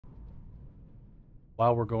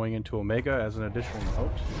while we're going into Omega, as an additional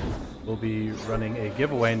note, we'll be running a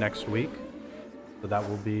giveaway next week. So that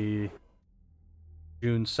will be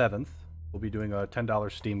June 7th. We'll be doing a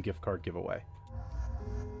 $10 Steam gift card giveaway.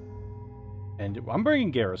 And I'm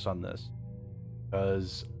bringing Garrus on this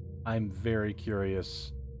because I'm very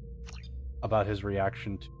curious about his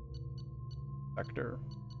reaction to Spectre.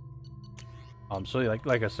 So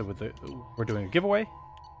like I said, we're doing a giveaway,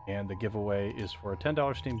 and the giveaway is for a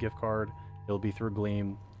 $10 Steam gift card. It'll be through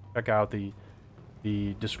Gleam. Check out the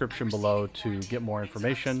description below to get more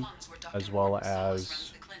information, as well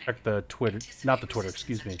as check the Twitter, not the Twitter,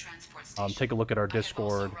 excuse me. Take a look at our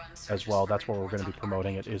Discord as well. That's where we're going to be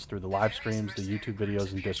promoting it, is through the live streams, the YouTube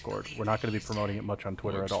videos, and Discord. We're not going to be promoting it much on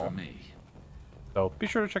Twitter at all. So be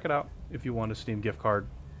sure to check it out if you want a Steam gift card,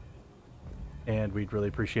 and we'd really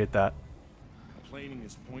appreciate that. Complaining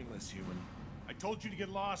is pointless, human. I told you to get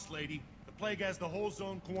lost, lady. The plague has the whole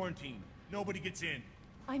zone quarantined. Nobody gets in.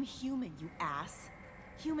 I'm human, you ass.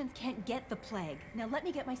 Humans can't get the plague. Now let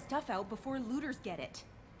me get my stuff out before looters get it.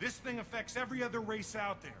 This thing affects every other race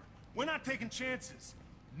out there. We're not taking chances.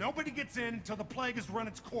 Nobody gets in until the plague has run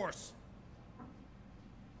its course.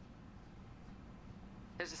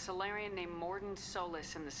 There's a Solarian named Mordin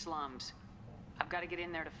Souls in the slums. I've got to get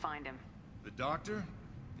in there to find him. The doctor?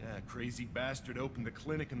 Yeah, crazy bastard opened a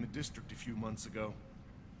clinic in the district a few months ago.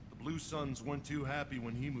 The Blue Suns weren't too happy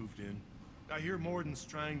when he moved in. I hear Mordin's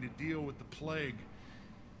trying to deal with the plague.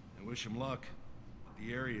 I wish him luck, but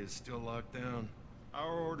the area is still locked down.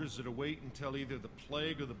 Our orders are to wait until either the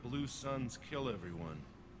plague or the Blue Suns kill everyone.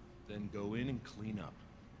 Then go in and clean up.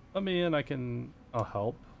 Let me in, I'll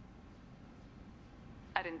help.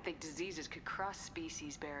 I didn't think diseases could cross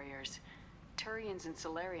species barriers. Turians and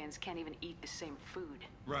Solarians can't even eat the same food.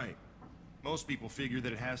 Right. Most people figure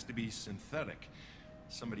that it has to be synthetic.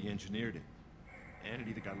 Somebody engineered it. And it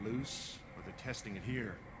either got loose, or they're testing it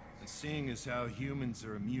here. And seeing as how humans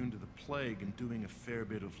are immune to the plague and doing a fair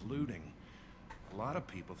bit of looting, a lot of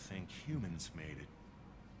people think humans made it.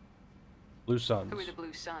 Blue Suns. Who are the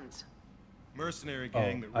Blue Suns? Mercenary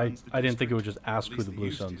gang that runs the I didn't think it would district. just ask At who least the they Blue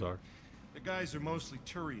used Suns to. are. The guys are mostly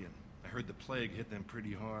Turian. I heard the plague hit them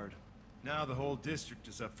pretty hard. Now the whole district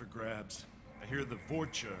is up for grabs. I hear the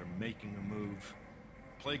Vorcha are making a move.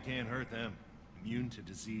 Plague can't hurt them. Immune to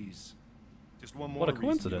disease. Just one more What a reason you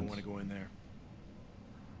coincidence. don't want to go in there.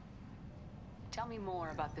 Tell me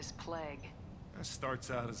more about this plague. It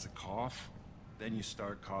starts out as a cough, then you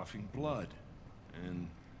start coughing blood. And,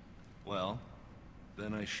 well,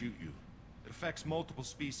 then I shoot you. It affects multiple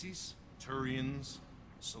species. Turians,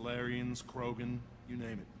 Solarians, Krogan, you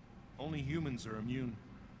name it. Only humans are immune.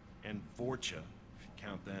 And Vorcha, if you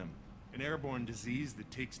count them. An airborne disease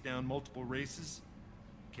that takes down multiple races.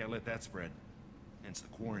 Can't let that spread. Hence the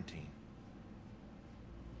quarantine.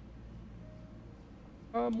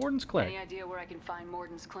 Mordin's clinic. Any idea where I can find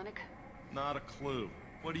Mordin's clinic? Not a clue.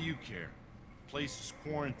 What do you care? The place is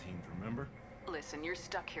quarantined, remember? Listen, you're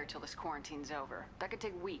stuck here till this quarantine's over. That could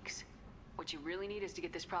take weeks. What you really need is to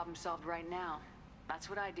get this problem solved right now. That's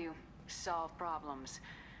what I do. Solve problems.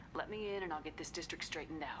 Let me in and I'll get this district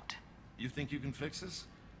straightened out. You think you can fix this?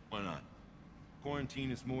 Why not?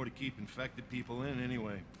 Quarantine is more to keep infected people in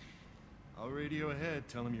anyway. I'll radio ahead,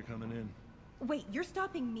 tell them you're coming in. Wait, you're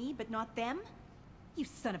stopping me, but not them? You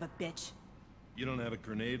son of a bitch. You don't have a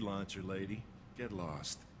grenade launcher, lady. Get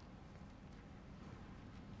lost.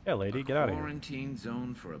 Yeah, lady, get out of here. Quarantine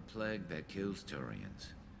zone for a plague that kills Turians.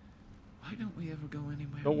 Why don't we ever go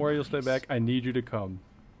anywhere? Don't worry, you'll stay nice? back. I need you to come.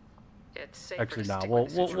 It's safer Actually, to nah, stick we'll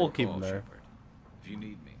with the we'll keep Call, him there. Shepard, if you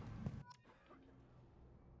need me.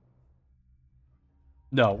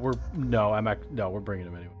 No, we're bringing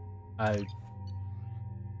him anyway.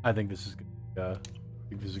 I think this is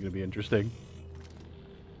gonna be interesting.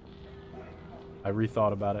 I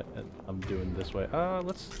rethought about it, and I'm doing it this way.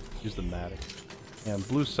 Let's use the Matic. And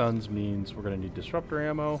Blue Suns means we're gonna need disruptor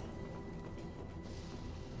ammo.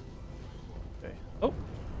 Okay. Oh.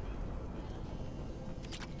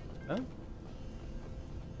 Huh?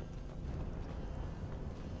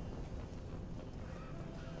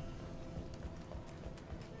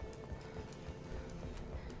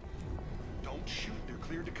 Don't shoot, they're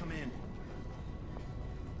cleared to come in.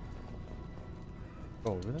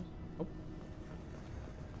 Go over there. Oh.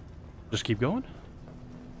 Just keep going.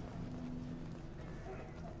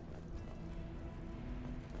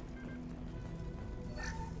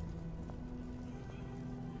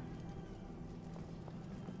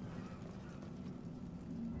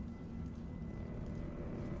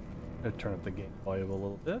 Gonna turn up the game volume a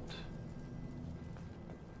little bit.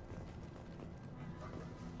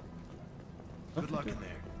 Good luck in there.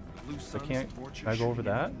 Blue Suns can't- and Vorcha can I go over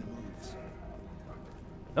shooting in that? the moves.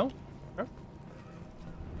 No? Okay.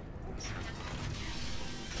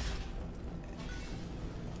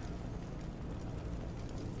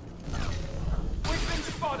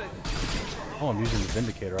 Oh, I'm using the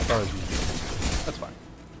Vindicator. I thought I was using... That's fine.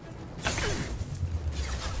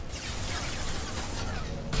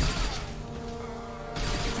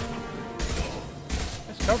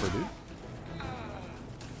 Nice cover, dude.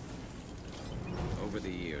 Over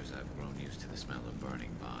the years, I've grown used to the smell of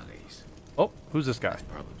burning bodies. Oh, who's this guy? That's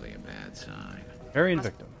probably a bad sign. Batarian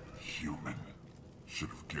victim. Human. Should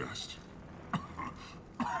have guessed.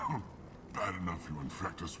 Bad enough you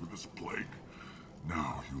infect us with this plague.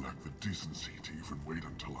 Now you lack the decency to even wait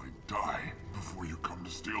until I die before you come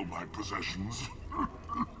to steal my possessions.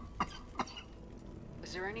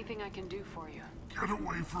 Is there anything I can do for you? Get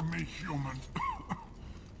away from me, human.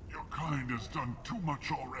 Your kind has done too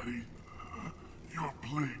much already. Your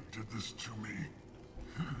plague did this to me.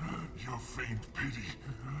 Your faint pity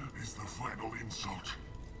is the final insult.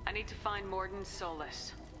 I need to find Mordin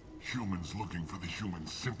Souls. Humans looking for the human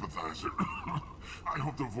sympathizer. I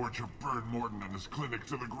hope the Vorcha burned Mordin and his clinic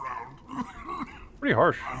to the ground. Pretty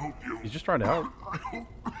harsh. I hope you... He's just trying to help. I hope...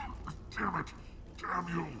 Damn it. Damn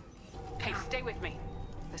you. Hey, stay with me.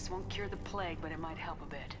 This won't cure the plague, but it might help a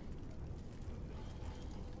bit.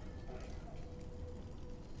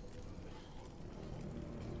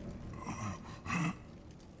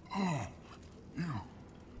 Oh,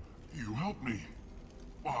 you helped me.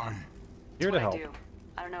 Why? Here to That's what help. I do.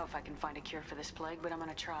 I don't know if I can find a cure for this plague, but I'm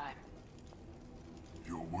gonna try.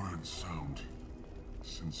 Your words sound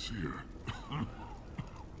sincere.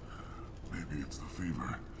 Maybe it's the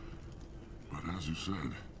fever. But as you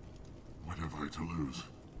said, what have I to lose?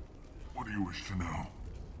 What do you wish to know?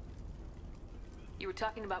 You were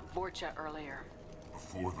talking about Vorcha earlier.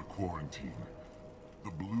 Before the quarantine,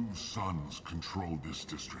 the Blue Suns controlled this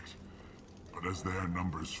district. But as their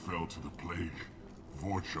numbers fell to the plague,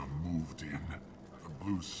 Vorcha moved in. The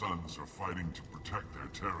Blue Suns are fighting to protect their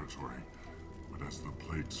territory. But as the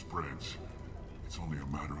plague spreads, it's only a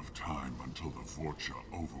matter of time until the Vorcha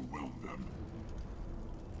overwhelm them.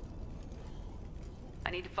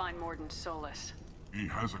 I need to find Mordin Souls. He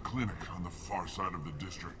has a clinic on the far side of the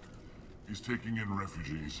district. He's taking in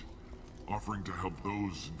refugees, offering to help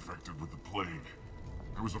those infected with the plague.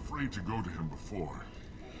 I was afraid to go to him before.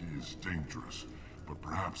 He is dangerous, but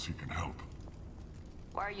perhaps he can help.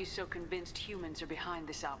 Why are you so convinced humans are behind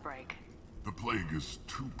this outbreak? The plague is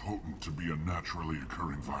too potent to be a naturally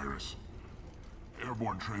occurring virus.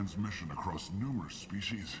 Airborne transmission across numerous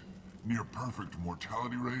species, near perfect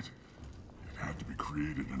mortality rate. It had to be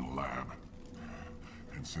created in a lab.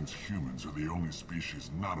 And since humans are the only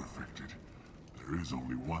species not affected, there is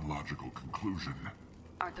only one logical conclusion.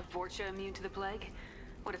 Aren't the Vorcha immune to the plague?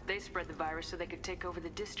 What if they spread the virus so they could take over the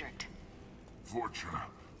district? Vorcha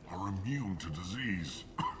are immune to disease.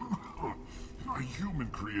 A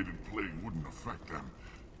human-created plague wouldn't affect them.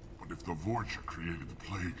 But if the Vorcha created the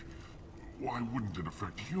plague, why wouldn't it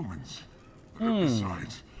affect humans?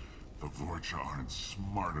 Besides, the Vorcha aren't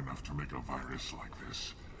smart enough to make a virus like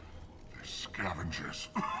this. They're scavengers.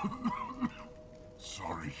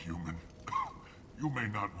 Sorry, human. You may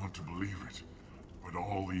not want to believe it, but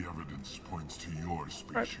all the evidence points to your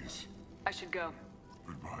species. I should go.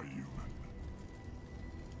 Goodbye, human.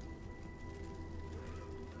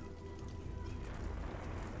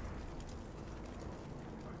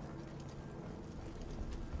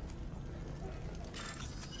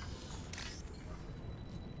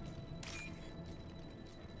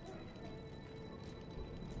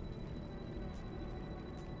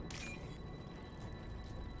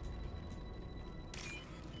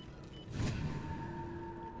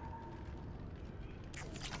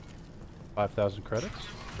 $5,000 credits.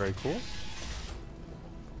 Very cool.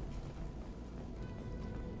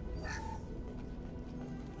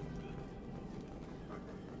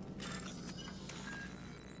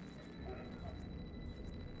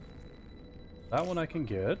 That one I can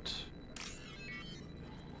get.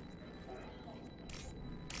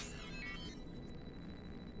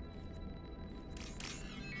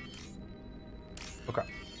 Okay.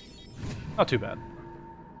 Not too bad.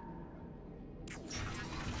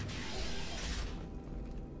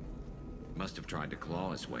 Must have tried to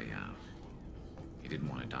claw his way out. He didn't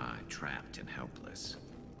want to die trapped and helpless.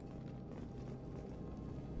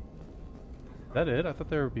 Is that it? I thought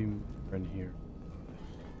there would be more in here.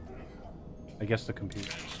 I guess the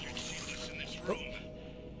computer. In this room.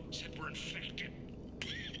 Said we're infected.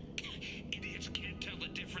 Idiots can't tell the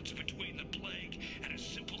difference between the plague and a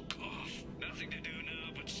simple cough. Nothing to do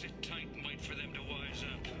now but sit tight and wait for them to wise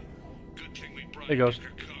up. Good thing we brought There goes.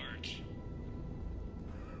 extra cards.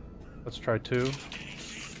 Let's try 2.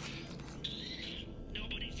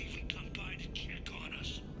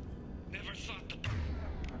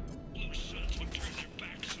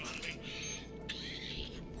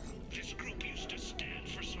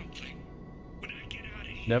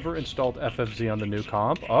 Never installed FFZ on the new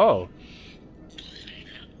comp. Oh.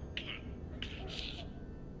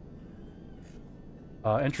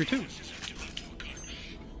 Entry 2. I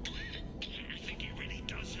think he really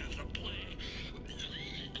does have the plague.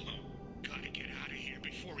 Gotta get out of here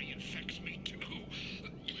before he infects me too.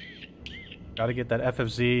 Gotta get that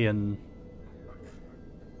FFZ and...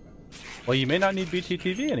 Well, you may not need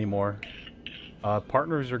BTTV anymore.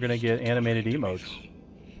 Partners are gonna get animated emotes.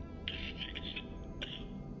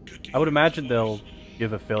 I would imagine they'll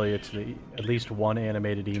give affiliates at least one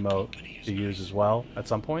animated emote to use as well at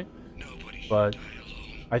some point. But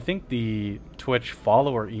I think the Twitch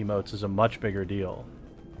follower emotes is a much bigger deal.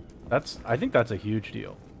 I think that's a huge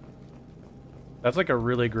deal. That's like a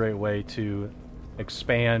really great way to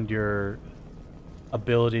expand your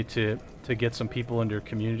ability to get some people in your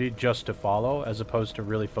community just to follow, as opposed to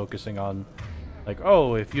really focusing on like,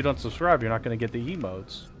 oh, if you don't subscribe, you're not going to get the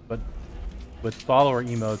emotes. But with follower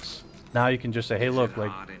emotes, now you can just say, hey, look,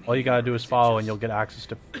 like, all you gotta do is follow and you'll get access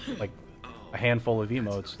to like a handful of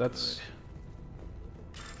emotes. That's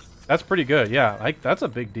pretty good. Yeah, like, that's a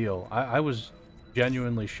big deal. I was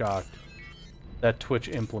genuinely shocked that Twitch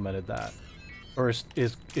implemented that, or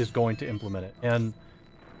is going to implement it. And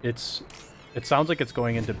it sounds like it's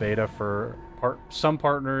going into beta for some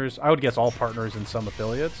partners. I would guess all partners and some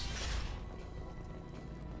affiliates.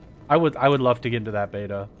 I would love to get into that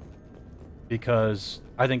beta, because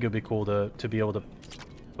I think it would be cool to be able to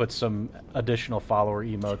put some additional follower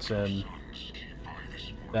emotes in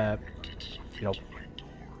that, you know,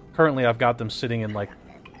 currently I've got them sitting in like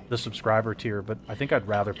the subscriber tier, but I think I'd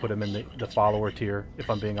rather put them in the follower tier, if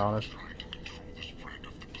I'm being honest.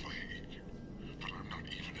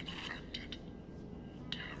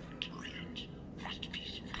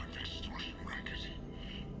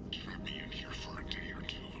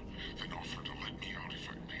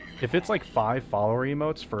 If it's like 5 follower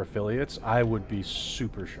emotes for affiliates, I would be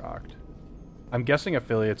super shocked. I'm guessing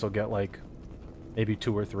affiliates will get like maybe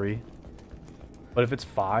 2 or 3. But if it's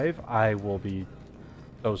 5, I will be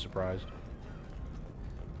so surprised.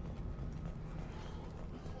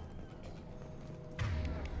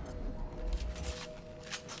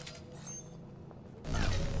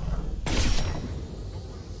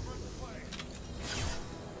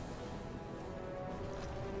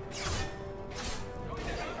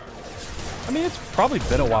 I mean, it's probably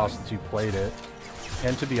been a while since you played it.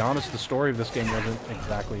 And to be honest, the story of this game wasn't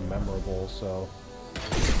exactly memorable, so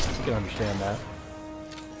you can understand that.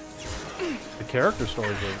 The character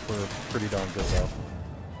stories were pretty darn good, though.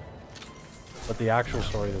 But the actual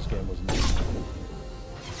story of this game wasn't.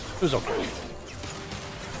 It was okay.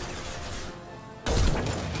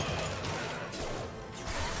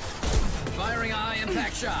 Firing eye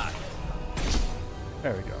impact shot.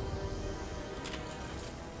 There we go.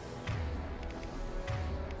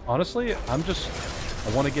 Honestly, I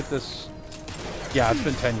want to get this. Yeah, it's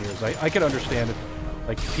been 10 years. I could understand if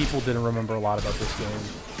like people didn't remember a lot about this game.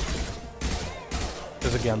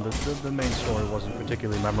 Because again, the main story wasn't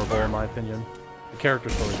particularly memorable in my opinion. The character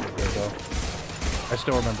stories were good though. I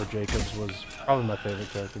still remember Jacobs was probably my favorite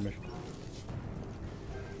character mission.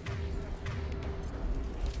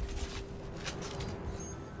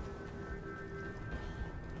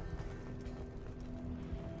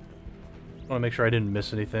 I want to make sure I didn't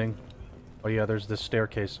miss anything. Oh yeah, there's this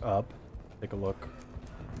staircase up. Take a look.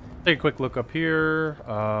 Take a quick look up here.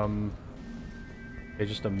 Okay,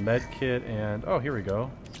 just a med kit and... Oh, here we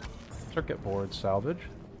go. Circuit board salvage.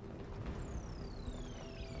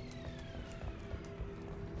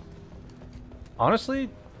 Honestly,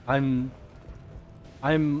 I'm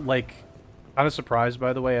like kind of surprised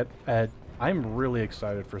by the way I'm really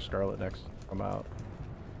excited for Scarlet next to come out.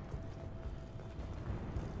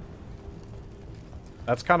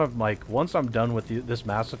 That's kind of like, once I'm done with this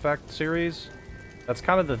Mass Effect series, that's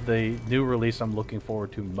kind of the new release I'm looking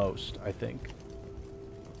forward to most, I think.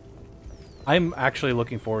 I'm actually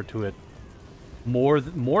looking forward to it more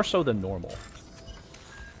so than normal.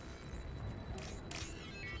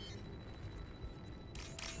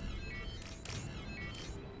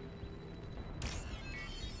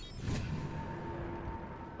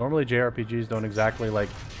 Normally JRPGs don't exactly like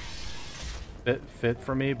fit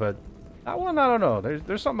for me, but that one, I don't know.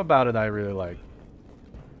 There's something about it I really like.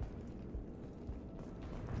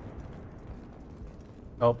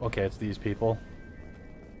 Oh, okay, it's these people.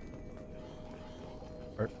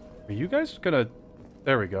 Are you guys gonna...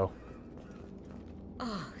 There we go.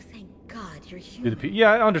 Oh, thank God you're human.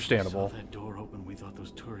 Yeah, understandable. Saw that door open, we thought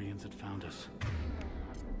those Turians had found us.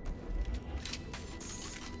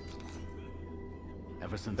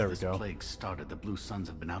 Ever since this plague started, the Blue Suns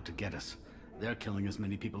have been out to get us. They're killing as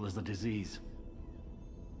many people as the disease.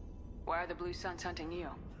 Why are the Blue Suns hunting you?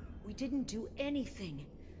 We didn't do anything.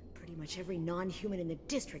 Pretty much every non-human in the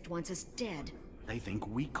district wants us dead. They think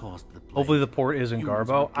we caused the plague. Hopefully the port is in Humans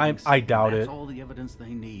Garbo. aren't getting I sick, doubt and it. that's all the evidence they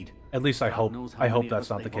need. At least I God knows how hope many of that's us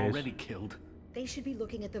not the they've case. already killed. They should be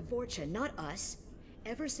looking at the Vorcha, not us.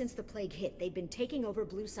 Ever since the plague hit, they've been taking over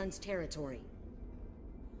Blue Sun's territory.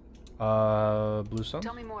 Blue Suns?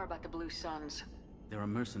 Tell me more about the Blue Suns. They're a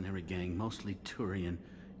mercenary gang, mostly Turian.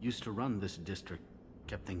 Used to run this district.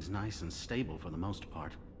 Kept things nice and stable for the most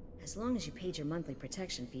part. As long as you paid your monthly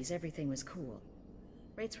protection fees, everything was cool.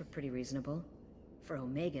 Rates were pretty reasonable. For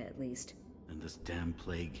Omega, at least. And this damn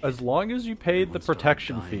plague. As long as you paid the Everyone started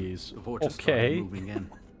protection dying. fees. The Vorcha started Okay. moving in.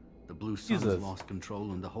 The Blue Suns Jesus. lost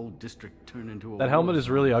control and the whole district turned into a That helmet war is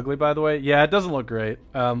really zone. ugly, by the way. Yeah, it doesn't look great.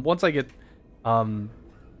 Once I get,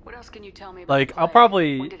 What else can you tell me about like, the I'll plague?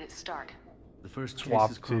 probably When did it start? The first swap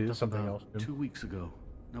cases to cropped up something about else. 2 weeks ago.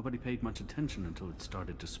 Nobody paid much attention until it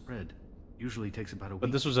started to spread. Usually takes about a week.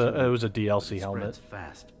 But this was to a 2, it was a but DLC it helmet. spreads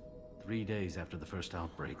fast. 3 days after the first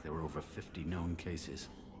outbreak, there were over 50 known cases.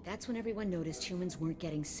 That's when everyone noticed humans weren't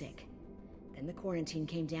getting sick. Then the quarantine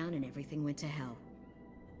came down and everything went to hell.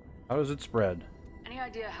 How does it spread? Any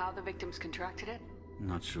idea how the victims contracted it?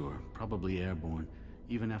 Not sure. Probably airborne.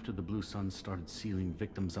 Even after the Blue Suns started sealing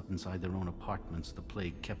victims up inside their own apartments, the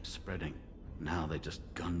plague kept spreading. Now they just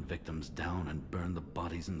gun victims down and burn the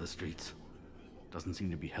bodies in the streets. Doesn't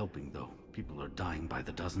seem to be helping, though. People are dying by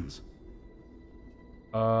the dozens.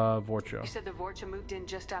 Vorcha. You said the Vorcha moved in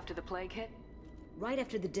just after the plague hit? Right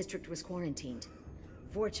after the district was quarantined.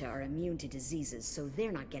 Vorcha are immune to diseases, so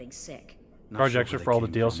they're not getting sick. Not Charge sure extra where they for all the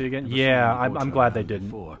came DLC from. again? Never Yeah, saw any I'm Vorcha glad they around didn't.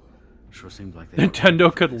 before. Sure seemed like they were Nintendo ready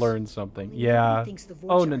for could this. learn something. Nobody Yeah. thinks the Vorcha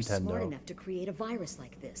Oh, are smart Nintendo. enough to create a virus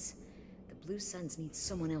like this. The Blue Suns need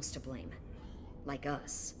someone else to blame. Like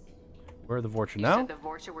us. Where are the Vorcha You now? said the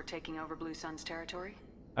Vorcha were taking over Blue Sun's territory?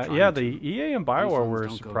 Yeah, the EA and Blue Bioware Suns were don't go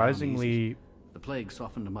down surprisingly easy. The plague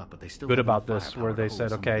softened them up, but they still good have about enough this, firepower where to they hold said,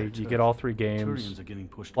 some of okay, their you turf. get all 3 Turians games, are getting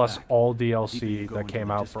pushed plus back. all The deeper DLC you go that into came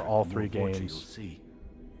the out for district, all the 3 more Vorcha games. you'll see.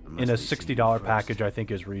 In Unless a they see you $60 first. package, I think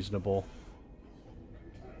is reasonable.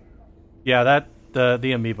 Yeah, that the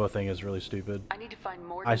amiibo thing is really stupid. I need to find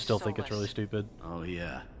Mordin I still think it's Souls. really stupid. Oh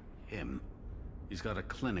yeah, him. He's got a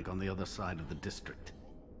clinic on the other side of the district.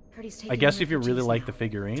 Heard he's I taking guess if you really refugees like now, the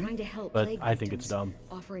figurine, trying to help but plague I think it's victims, dumb.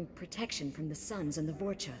 offering protection from the Suns and the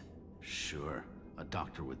Vorcha. Sure, a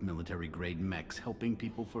doctor with military-grade mechs helping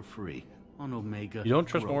people for free on Omega. You don't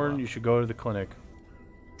trust Grow Mordin, up. you should go to the clinic.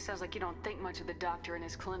 Sounds like you don't think much of the doctor in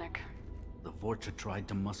his clinic. The Vorcha tried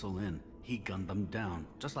to muscle in. He gunned them down,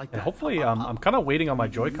 just like And that. hopefully, I'm kind of waiting on my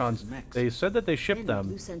Joy-Cons. They said that they shipped Then the them,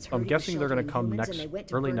 Blue Suns so I'm heard he was guessing they're going to sheltering come humans and next, they went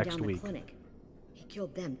to early burn next down the week. clinic. He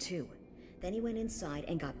killed them too. Then he went inside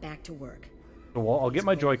and got back to work. So I'll get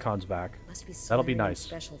my Joy-Cons back. Must be That'll be somewhere in nice.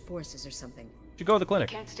 Special forces or something. You should go to the You clinic.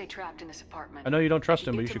 can't stay trapped in this apartment. I know you don't trust If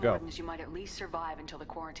him, but you get should to go. Mordin's, you might at least survive until the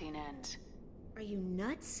quarantine ends. Are you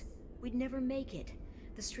nuts? We'd never make it.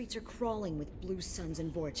 The streets are crawling with Blue Suns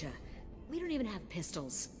and Vorcha. We don't even have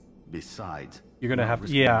pistols. Besides, You're gonna I'm not have to,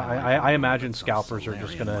 risking yeah, my life I alone, imagine but some scalpers are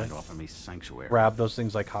just Solarian gonna might offer me sanctuary. grab those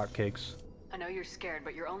things like hotcakes. I know you're scared,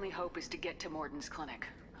 but your only hope is to get to Mordin's clinic.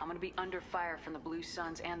 I'm gonna be under fire from the Blue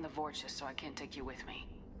Suns and the Vorcha, so I can't take you with me.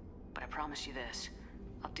 But I promise you this.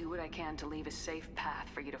 I'll do what I can to leave a safe path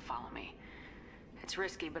for you to follow me. It's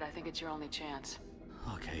risky, but I think it's your only chance.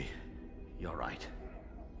 Okay, you're right.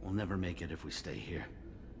 We'll never make it if we stay here.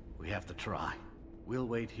 We have to try. We'll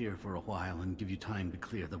wait here for a while and give you time to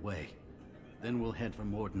clear the way. Then we'll head for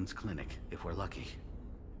Mordin's clinic, if we're lucky.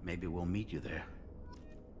 Maybe we'll meet you there.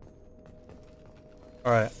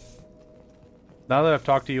 Alright. Now that I've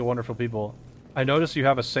talked to you wonderful people, I notice you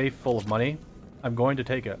have a safe full of money. I'm going to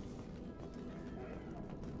take it.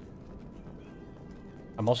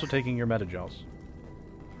 I'm also taking your metagels.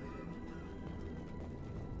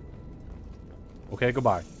 Okay,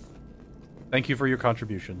 goodbye. Thank you for your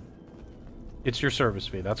contribution. It's your service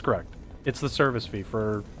fee, that's correct. It's the service fee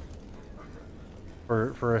for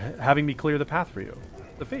having me clear the path for you.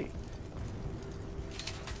 The fee.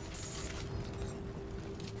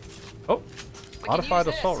 Oh, modified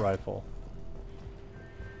assault rifle.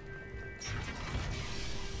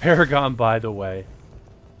 Paragon, by the way.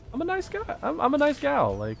 I'm a nice guy. I'm a nice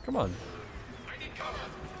gal. Like, come on.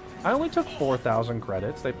 I only took 4,000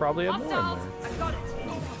 credits. They probably have more in there.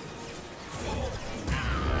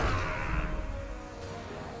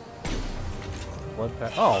 Blood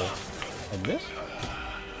pack. Oh, I missed.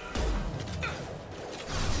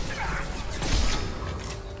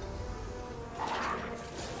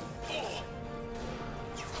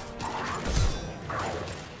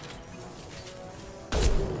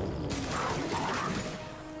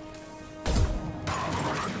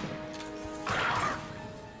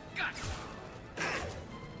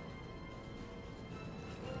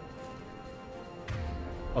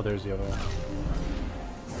 Oh, there's the other one.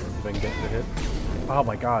 If I can get the hit. Oh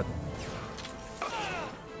my god.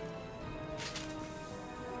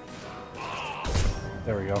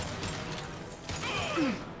 There we go.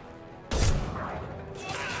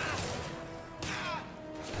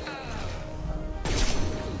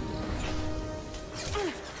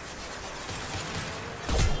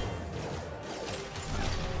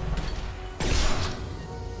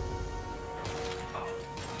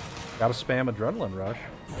 Gotta spam Adrenaline Rush.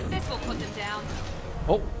 This will put them down.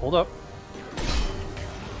 Oh, hold up.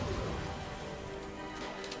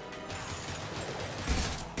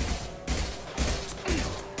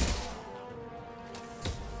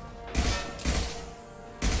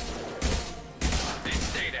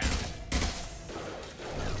 Stay down.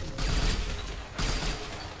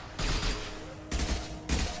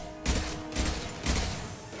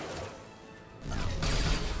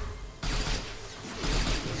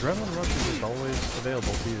 Adrenaline Rush is just always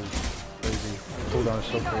available to use. Crazy. Cooldown is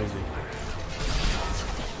so crazy.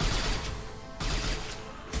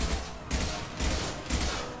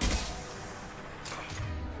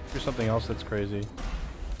 Here's something else that's crazy.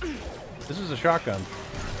 This is a shotgun.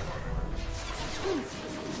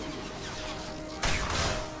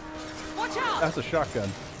 Watch out! That's a shotgun.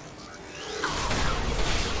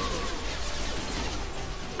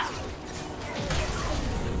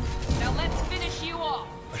 Now let's finish you off.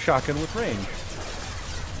 A shotgun with range.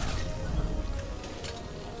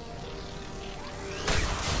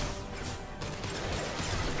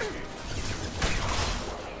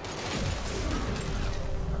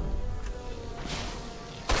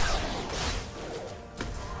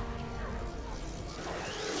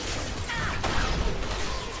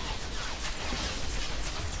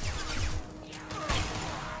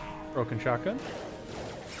 Broken shotgun.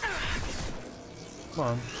 Come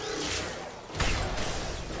on.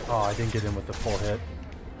 Oh, I didn't get in with the full hit.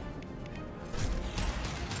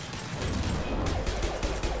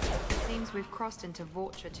 It seems we've crossed into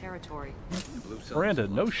Vorcha territory. Miranda,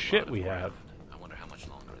 no shit we have. I wonder how much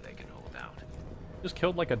longer they can hold out. Just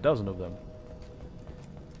killed like a dozen of them.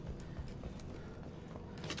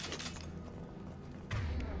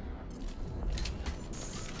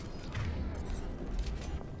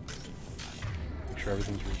 Make sure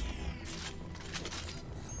everything's ready.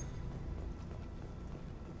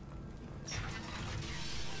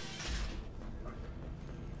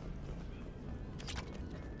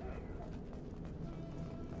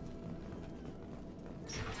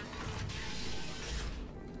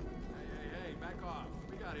 Hey, back off.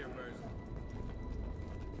 We got here first.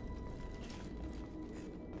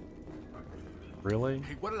 Really?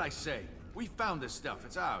 Hey, what did I say? We found this stuff.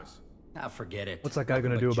 It's ours. Ah, forget it. What's that guy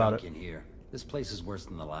Nothing gonna but do about junk it? in here. This place is worse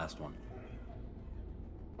than the last one.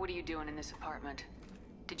 What are you doing in this apartment?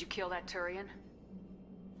 Did you kill that Turian?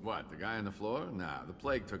 What, the guy on the floor? Nah, the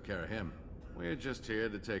plague took care of him. We're just here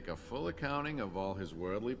to take a full accounting of all his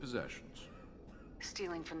worldly possessions.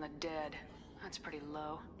 Stealing from the dead. That's pretty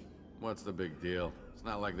low. What's the big deal? It's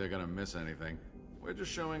not like they're gonna miss anything. We're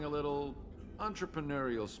just showing a little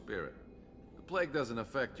entrepreneurial spirit. The plague doesn't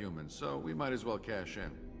affect humans, so we might as well cash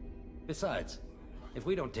in. Besides, if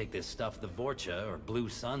we don't take this stuff, the Vorcha or Blue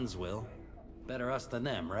Suns will. Better us than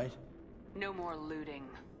them, right? No more looting.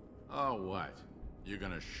 Oh, what? You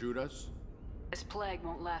gonna shoot us? This plague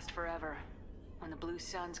won't last forever. When the Blue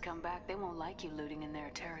Suns come back, they won't like you looting in their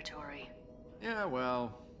territory. Yeah,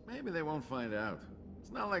 well, maybe they won't find out.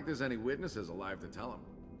 It's not like there's any witnesses alive to tell them.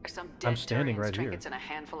 Are some dead I'm standing Turians right here. trinkets and a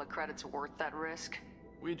handful of credits worth that risk?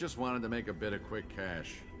 We just wanted to make a bit of quick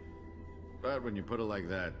cash. But when you put it like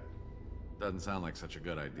that, doesn't sound like such a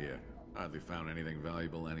good idea. Hardly found anything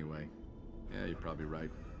valuable anyway. Yeah, you're probably right.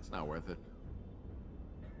 It's not worth it.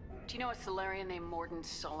 Do you know a Solarian named Mordin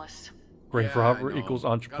Souls? Grave Yeah, robber I know. equals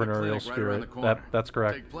Got a entrepreneurial clinic right around spirit. the corner. That's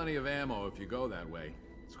correct. Take plenty of ammo if you go that way.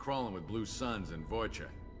 It's crawling with Blue Suns and Vorcha.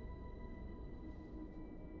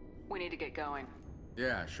 We need to get going.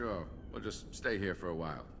 Yeah, sure. We'll just stay here for a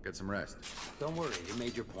while. Get some rest. Don't worry, you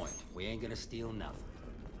made your point. We ain't gonna steal nothing.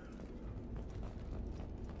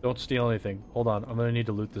 Don't steal anything. Hold on, I'm gonna need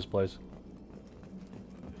to loot this place.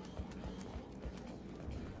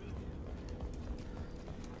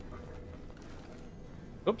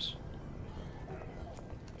 Oops.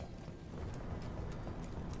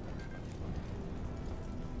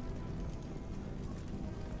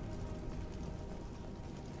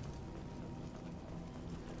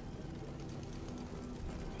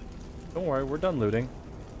 Don't worry, we're done looting.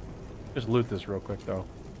 Just loot this real quick, though.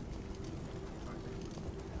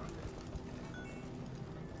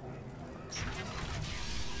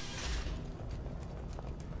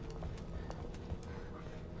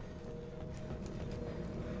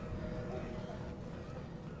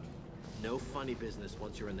 any business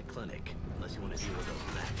once you're in the clinic, unless you want to deal with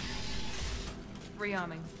those mechs.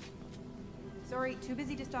 Rearming. Sorry, too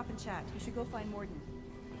busy to stop and chat. You should go find Mordin.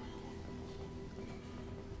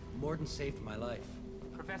 Mordin saved my life.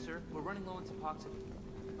 Professor, we're running low on Suboxone.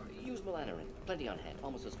 Use Melanorin. Plenty on hand.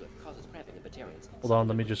 Almost as good. Causes cramping in Batarians. Hold on,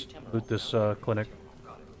 let me just loot this clinic.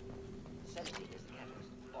 Sedity is the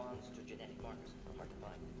catalyst. Bonds to genetic markers. Hard to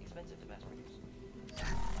find. Expensive to mass produce.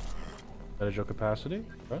 Metajo capacity.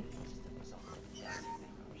 Okay.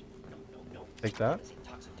 Take that.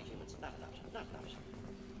 Toxic to humans. Not an option. Not an option.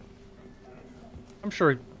 I'm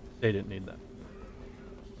sure they didn't need that.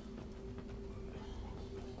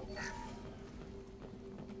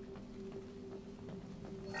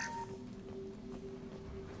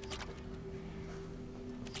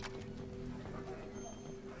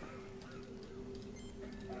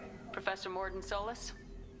 Professor Mordin Souls?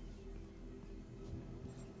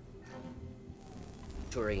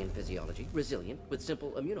 Turian physiology, resilient, with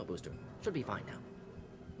simple immunobooster. Should be fine now.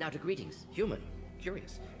 Now to greetings. Human.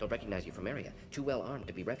 Curious. Don't recognize you from area. Too well armed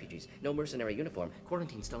to be refugees. No mercenary uniform.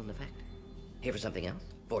 Quarantine still in effect. Here for something else?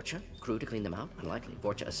 Vorcha? Crew to clean them out? Unlikely.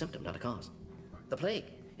 Vorcha a symptom, not a cause. The plague.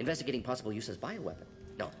 Investigating possible use as bioweapon.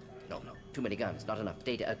 No. Too many guns. Not enough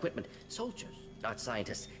data, equipment. Soldiers, not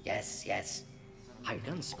scientists. Yes. Hired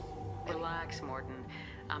guns. Relax, Mordin.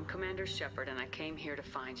 I'm Commander Shepard, and I came here to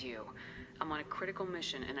find you. I'm on a critical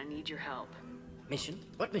mission, and I need your help. Mission?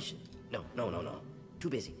 What mission? No. Too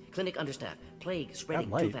busy. Clinic understaffed. Plague spreading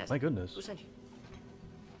too fast. My goodness. Who sent you?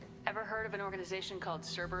 Ever heard of an organization called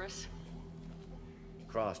Cerberus?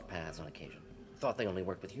 Crossed paths on occasion. Thought they only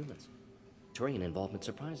worked with humans. Turian involvement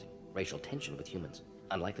surprising. Racial tension with humans.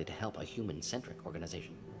 Unlikely to help a human-centric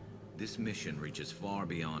organization. This mission reaches far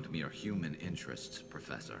beyond mere human interests,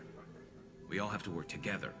 Professor. We all have to work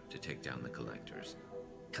together to take down the Collectors.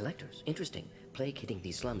 Collectors? Interesting. Plague hitting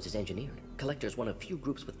these slums is engineered. Collectors one of few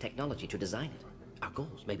groups with technology to design it. Our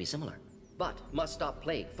goals may be similar. But must stop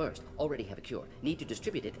plague first. Already have a cure. Need to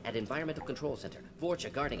distribute it at Environmental Control Center.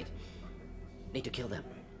 Vorcha guarding it. Need to kill them.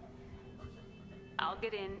 I'll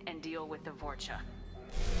get in and deal with the Vorcha.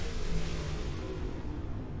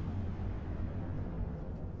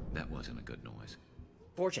 That wasn't a good noise.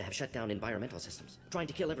 Vorcha have shut down environmental systems. Trying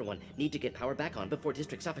to kill everyone. Need to get power back on before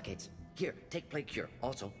district suffocates. Here, take plague cure.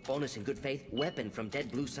 Also, bonus in good faith, weapon from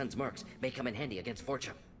dead Blue Sun's mercs. May come in handy against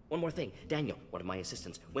Vorcha. One more thing. Daniel, one of my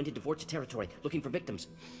assistants, went into Vorcha territory looking for victims.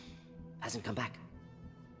 Hasn't come back.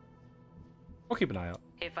 We'll keep an eye out.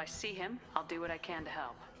 If I see him, I'll do what I can to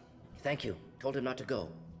help. Thank you. Told him not to go.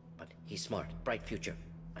 But he's smart. Bright future.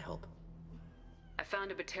 I hope. I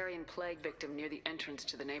found a Batarian plague victim near the entrance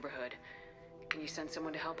to the neighborhood. Can you send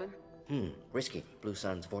someone to help him? Risky. Blue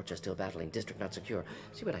Sun's Vorcha still battling. District not secure.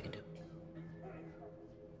 See what I can do.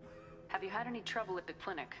 Have you had any trouble at the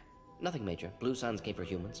clinic? Nothing major. Blue Suns came for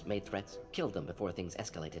humans, made threats, killed them before things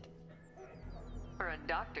escalated. For a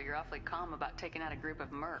doctor, you're awfully calm about taking out a group of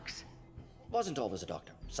mercs. Wasn't always a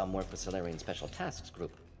doctor. Some work with Solarian Special Tasks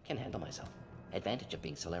Group. Can handle myself. Advantage of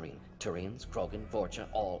being Solarian. Turians, Krogan, Vorcha,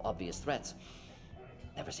 all obvious threats.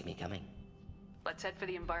 Never see me coming. Let's head for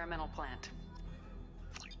the environmental plant.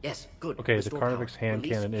 Yes, good. Okay, Restore the Carnivix power. hand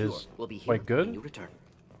Release cannon cure. is We'll be here quite good. when you return.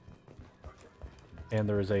 And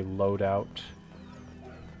there is a loadout.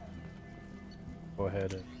 Go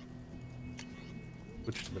ahead and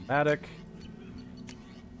switch to the Matic.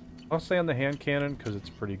 I'll stay on the hand cannon because it's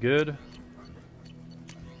pretty good.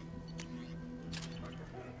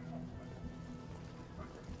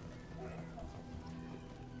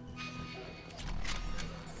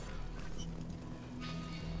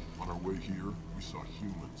 On our way here, we saw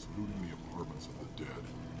humans looting the apartments of the dead.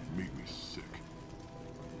 It made me sick.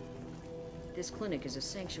 This clinic is a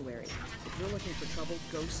sanctuary. If you're looking for trouble,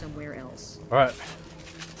 go somewhere else. All right.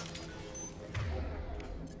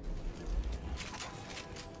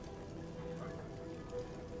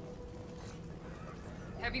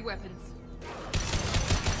 Heavy weapons.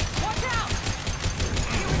 Watch out!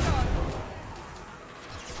 Here we go.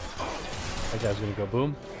 That guy's gonna go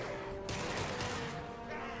boom.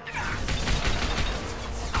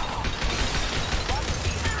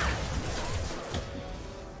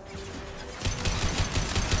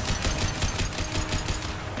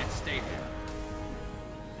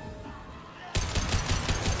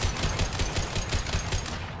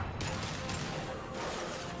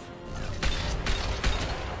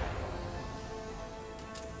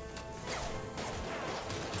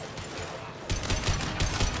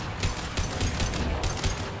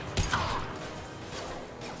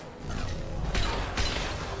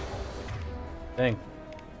 Dang.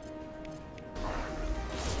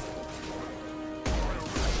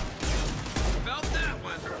 Felt that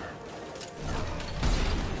one.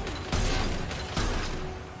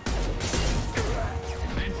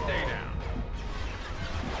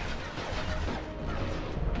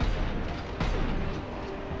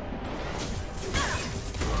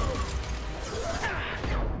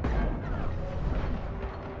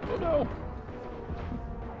 no!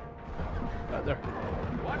 Not there.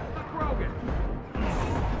 Watch the Krogan.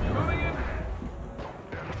 Coming in.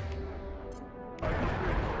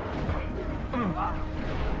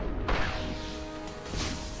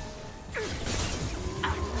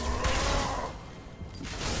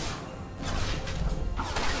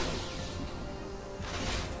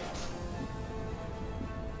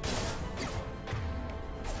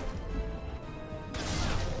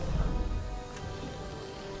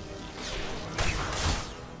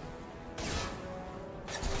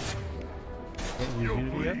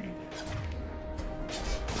 Unity yet?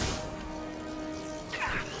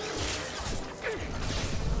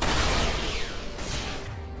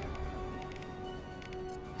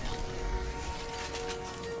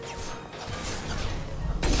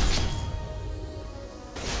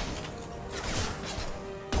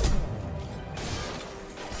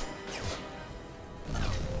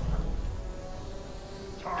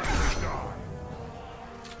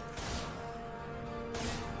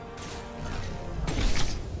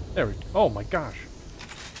 There we go. Oh my gosh.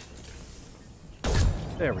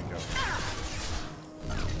 There we go.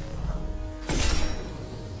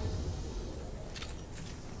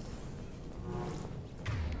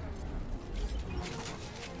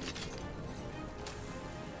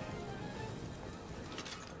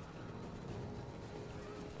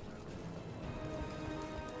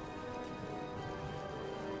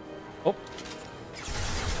 Oh.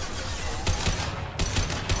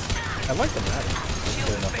 I like the match.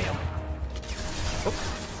 Oh,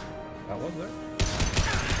 that was there.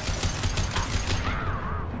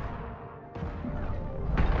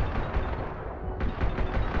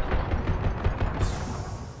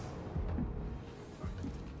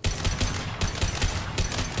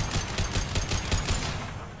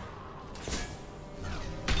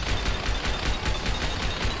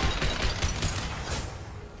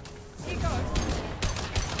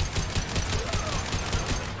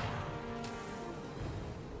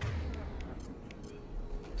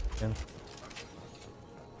 In.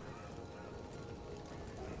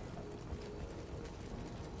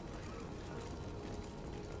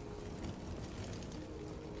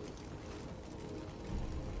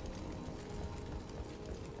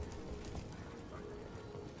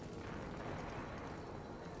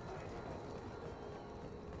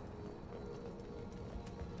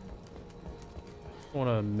 I don't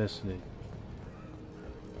want to miss any.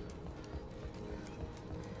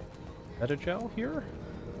 Metagel here?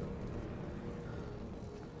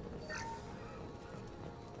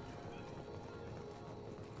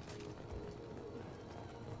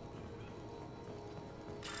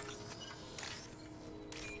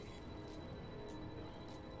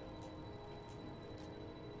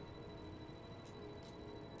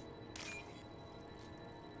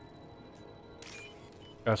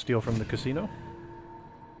 Gotta steal from the casino?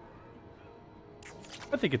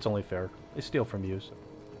 I think it's only fair. They steal from you, so.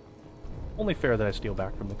 Only fair that I steal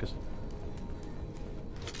back from the casino.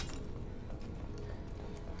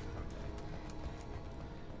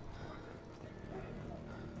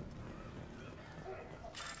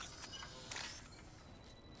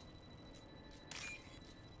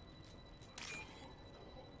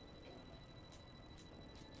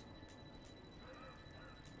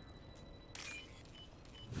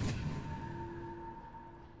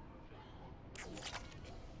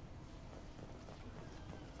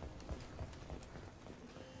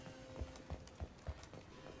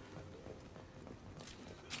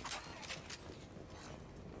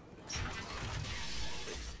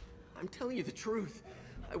 I'm telling you the truth.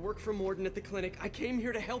 I work for Mordin at the clinic. I came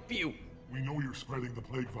here to help you. We know you're spreading the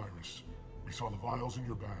plague virus. We saw the vials in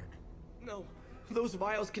your bag. No, those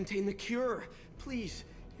vials contain the cure. Please,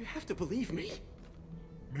 you have to believe me.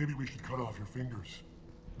 Maybe we should cut off your fingers.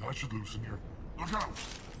 That should loosen your... Look out!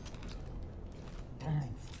 Don't move.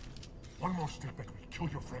 One more step and we kill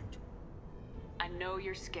your friend. I know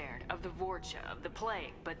you're scared of the Vorcha, of the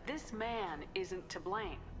plague, but this man isn't to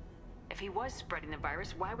blame. If he was spreading the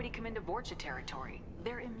virus, why would he come into Vorcha territory?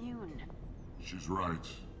 They're immune. She's right.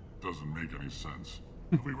 Doesn't make any sense.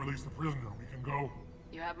 If we release the prisoner, we can go.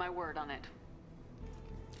 You have my word on it.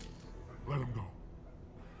 Let him go.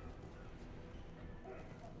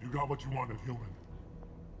 You got what you wanted, human.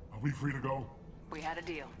 Are we free to go? We had a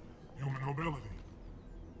deal. Human nobility.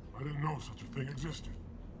 I didn't know such a thing existed.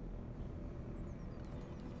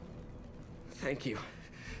 Thank you.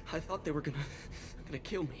 I thought they were gonna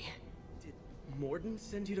kill me. Did Mordin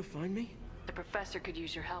send you to find me? The professor could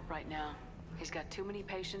use your help right now. He's got too many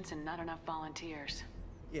patients and not enough volunteers.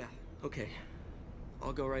 Yeah, okay.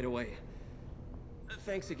 I'll go right away.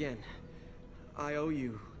 Thanks again. I owe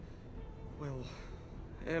you... well,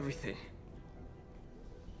 everything.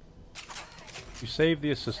 You saved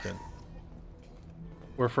the assistant.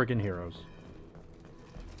 We're freaking heroes.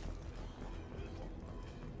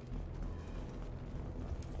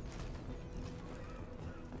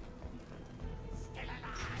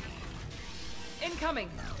 Incoming.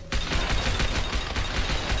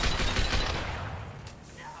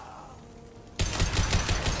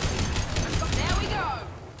 There we go.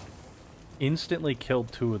 Instantly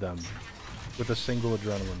killed 2 of them with a single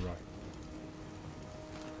adrenaline rush.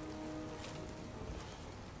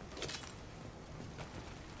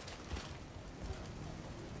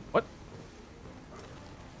 What?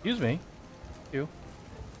 Excuse me. You.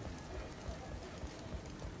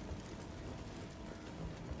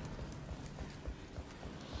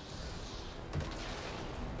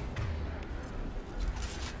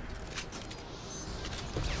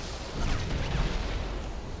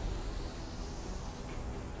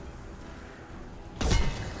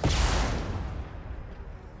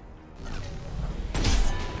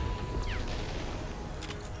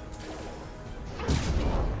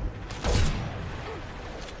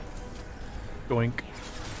 Doink.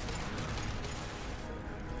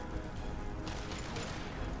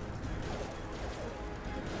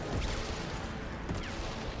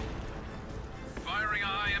 Firing a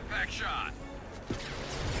high impact shot.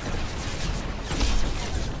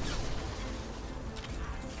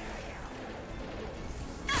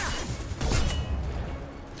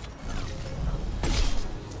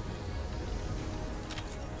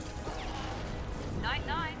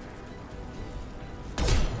 Night.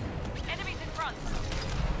 Enemies in front.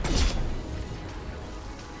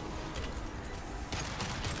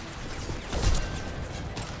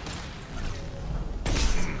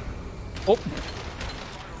 Oh!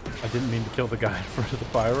 I didn't mean to kill the guy in front of the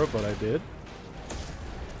pyro, but I did.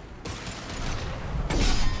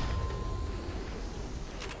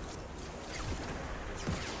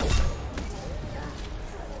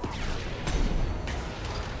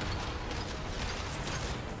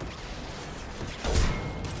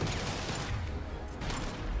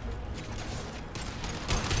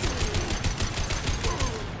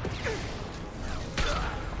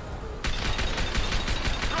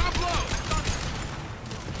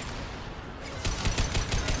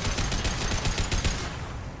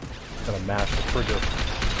 Gotta mash the trigger.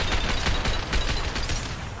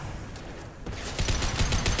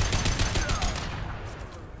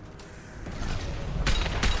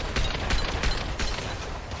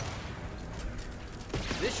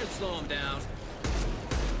 This should slow him down.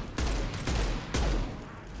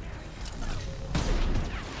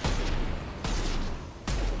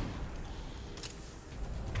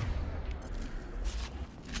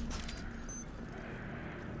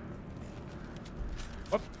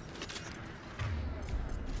 What?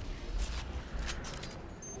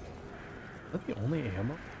 Is that the only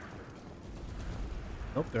ammo?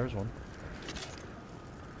 Nope, there's one.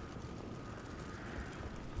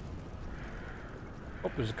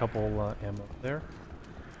 Oh, there's a couple ammo there.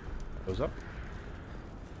 Goes up.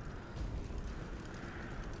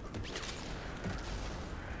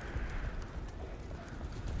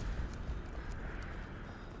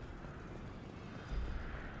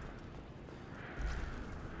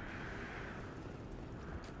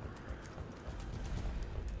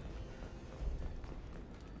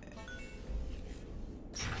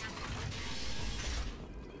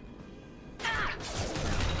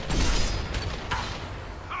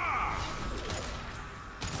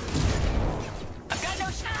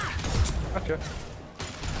 Gotcha.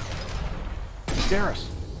 Garrus!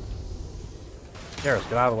 Garrus,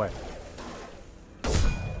 get out of the way.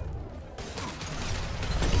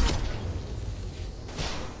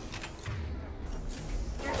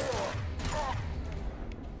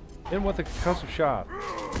 In with a concussive shot.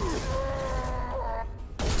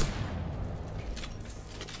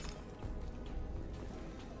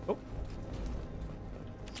 Oh.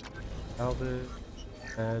 Salvage.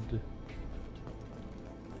 Head.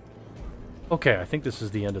 Okay, I think this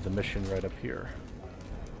is the end of the mission right up here.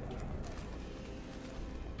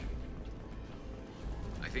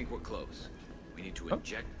 I think we're close. We need to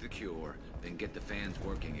inject the cure, then get the fans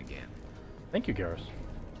working again. Thank you, Garrus.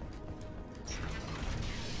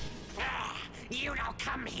 You don't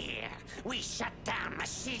come here. We shut down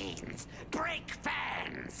machines, break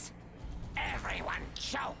fans. Everyone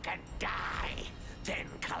choke and die. Then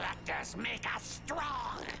collectors make us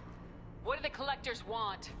strong. What do the collectors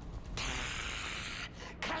want?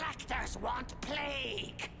 Collectors want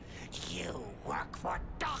plague. You work for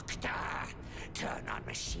Doctor. Turn on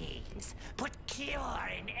machines. Put cure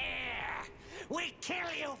in air. We kill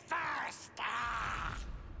you first.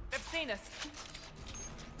 They've seen us.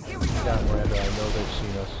 down, Miranda. I know they've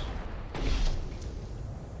seen us.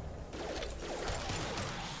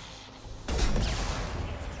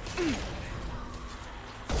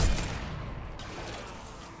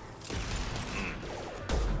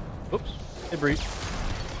 Oops. Hey, breach.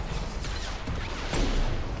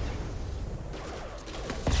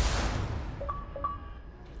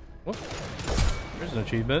 Whoop. There's an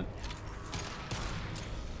achievement.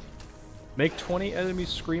 Make 20 enemies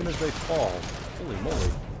scream as they fall. Holy moly.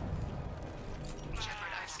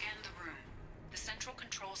 Shepard, I've scanned the room. The central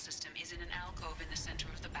control system is in an alcove in the center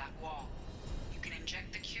of the back wall. You can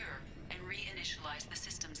inject the cure and reinitialize the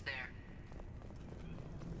systems there.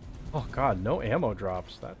 Oh god, no ammo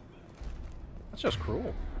drops. That's just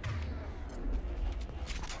cruel.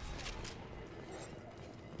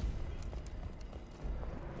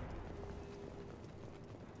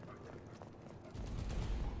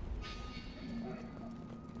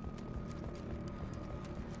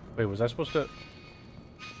 Wait, was I supposed to...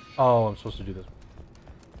 Oh, I'm supposed to do this.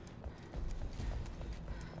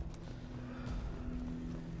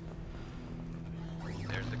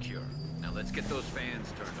 There's the cure. Now let's get those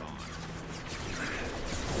fans turned on.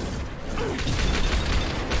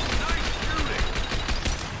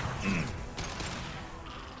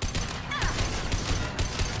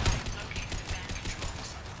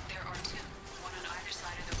 There are two, one on either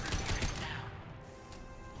side of the room right now.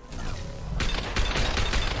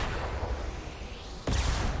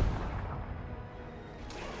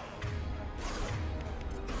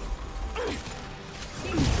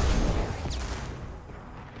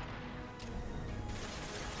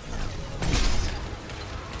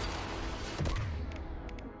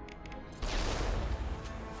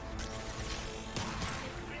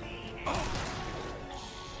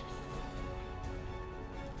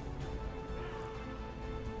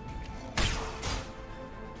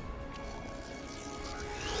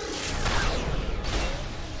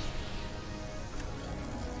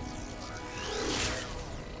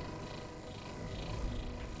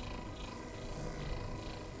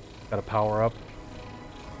 Gotta power up.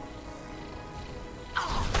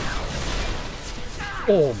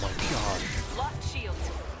 Oh my god. Lost shields.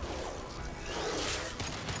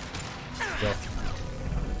 Go.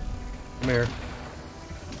 Come here.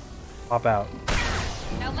 Pop out.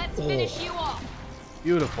 Now let's finish you off.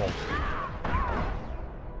 Beautiful.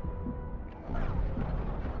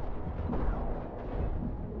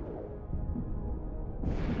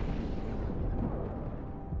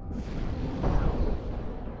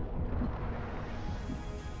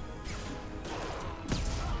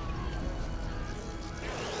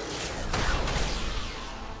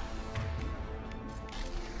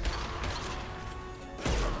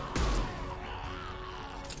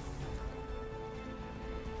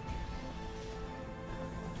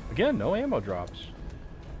 Again, no ammo drops.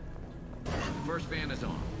 The first fan is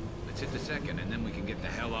on. Let's hit the second, and then we can get the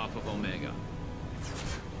hell off of Omega.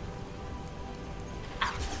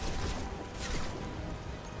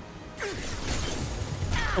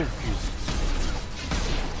 Oh, jeez.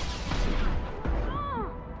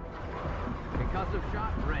 Concussive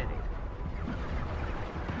shot ready.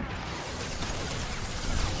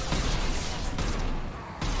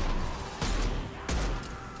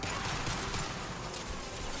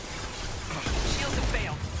 Shields have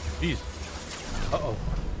failed. Jeez. Uh-oh.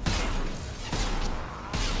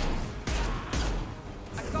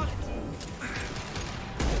 I got it.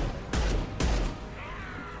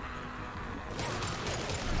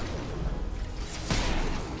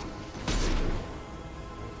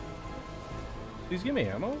 Please give me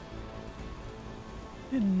ammo.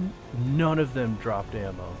 None of them dropped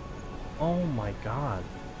ammo. Oh my god.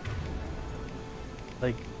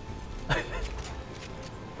 Like,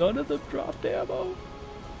 none of them dropped ammo.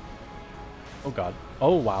 Oh god.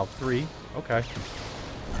 Oh wow, 3. Okay.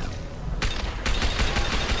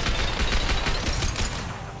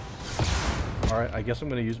 Alright, I guess I'm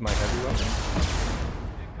gonna use my heavy weapon.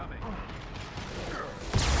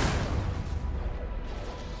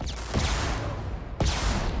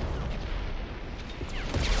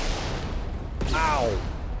 Ow!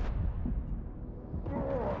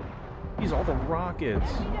 These all the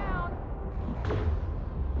rockets.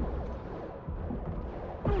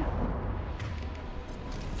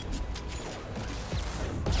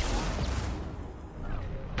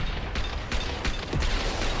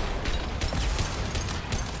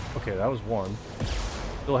 Okay, that was one.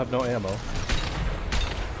 Still have no ammo.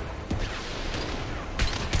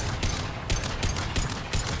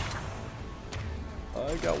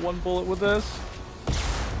 I got one bullet with this.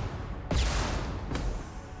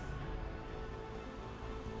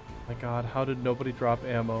 My god, how did nobody drop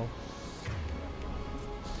ammo?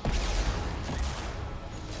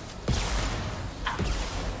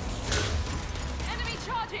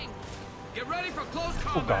 Charging! Get ready for close Oh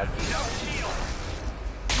combat. god. No shield!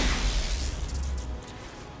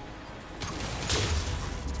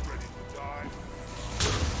 Ready to die?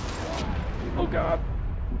 Oh god.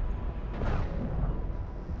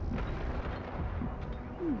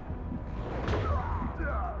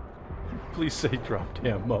 Please say dropped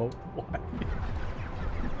ammo. Why?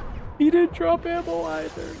 He didn't drop ammo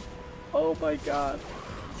either. Oh my god.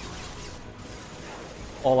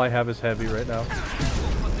 All I have is heavy right now.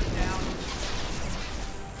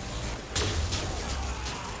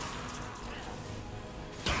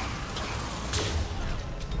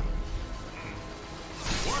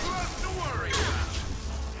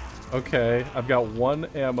 Okay, I've got 1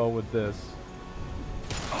 ammo with this.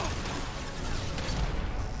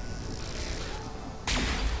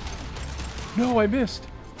 No, I missed.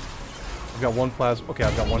 I've got 1 plasma. Okay,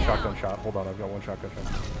 I've got 1 shotgun shot. Hold on, I've got 1 shotgun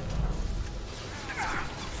shot.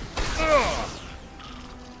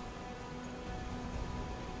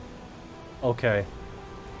 Okay.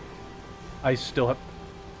 I still have...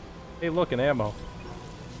 Hey, look, an ammo.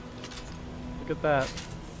 Look at that.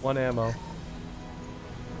 1 ammo.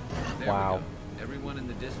 There wow. We go. Everyone in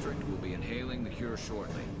the district will be inhaling the cure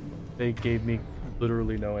shortly. They gave me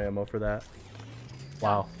literally no ammo for that.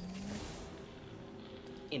 Wow.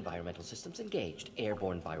 Environmental systems engaged.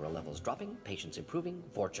 Airborne viral levels dropping. Patients improving.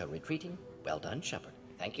 Vorcha retreating. Well done, Shepard.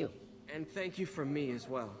 Thank you. And thank you from me as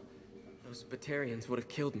well. Those Batarians would have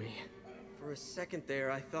killed me. For a second there,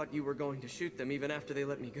 I thought you were going to shoot them even after they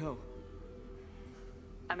let me go.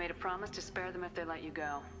 I made a promise to spare them if they let you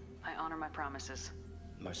go. I honor my promises.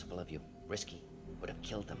 Merciful of you. Risky. Would have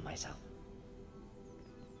killed them myself.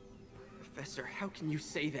 Professor, how can you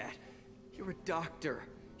say that? You're a doctor.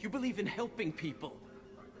 You believe in helping people.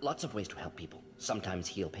 Lots of ways to help people. Sometimes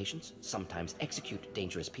heal patients, sometimes execute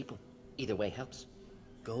dangerous people. Either way helps.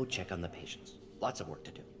 Go check on the patients. Lots of work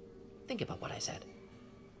to do. Think about what I said.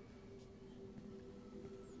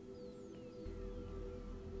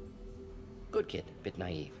 Good kid, bit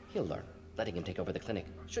naive. He'll learn. Letting him take over the clinic.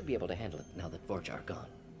 Should be able to handle it now that Vorcha are gone.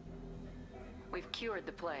 We've cured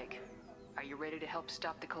the plague. Are you ready to help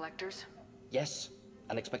stop the collectors? Yes.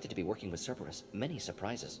 Unexpected to be working with Cerberus. Many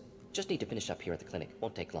surprises. Just need to finish up here at the clinic.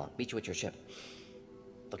 Won't take long. Meet you at your ship.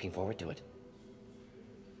 Looking forward to it.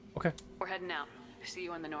 Okay. We're heading out. See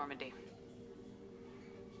you on the Normandy.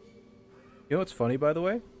 You know what's funny, by the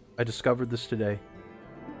way? I discovered this today.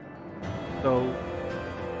 So,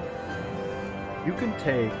 you can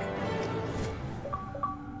take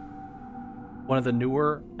one of the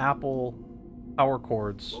newer Apple power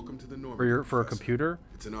cords for a computer,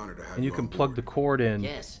 it's an honor to have and you can plug the cord in.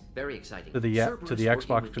 Yes, very exciting. To the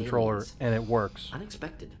Xbox controller, aliens. And it works.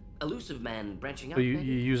 Unexpected. Elusive man branching out. So you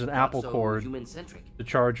use an Apple cord to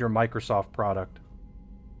charge your Microsoft product.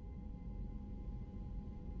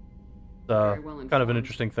 Kind of an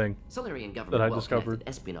interesting thing Solarian government that I discovered.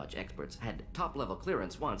 Espionage experts had top-level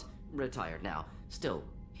clearance once, retired now. Still,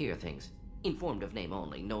 hear things. Informed of name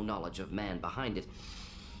only, no knowledge of man behind it.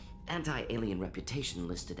 Anti-alien reputation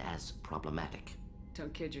listed as problematic.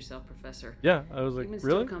 Don't kid yourself, Professor. Yeah, I was like, Humans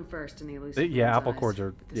really? Still come first in the elusive Yeah, Apple eyes, cords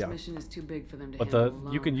are. but this Yeah. mission is too big for them to But handle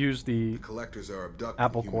alone. you can use the collectors are abducting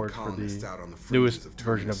Apple human cord for colonists the out on the fringes newest of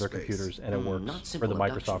version of their space. computers, and it works Not for simple the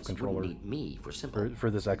Microsoft abductions controller. wouldn't need me for simple. For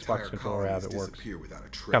this Xbox controller I have, it works. Disappear without a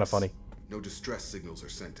trace. Kind of funny. No distress signals are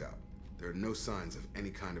sent out. There are no signs of any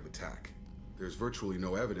kind of attack. There's virtually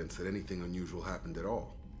no evidence that anything unusual happened at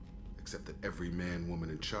all, except that every man, woman,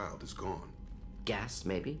 and child is gone. Gas,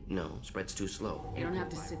 maybe? No, spreads too slow. You don't have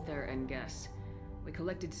to sit there and guess. We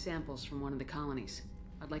collected samples from one of the colonies.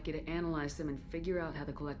 I'd like you to analyze them and figure out how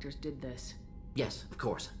the collectors did this. Yes, of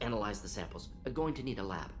course. Analyze the samples. Going to need a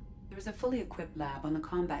lab. There's a fully equipped lab on the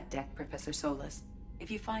combat deck, Professor Souls. If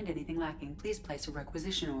you find anything lacking, please place a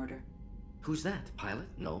requisition order. Who's that? Pilot?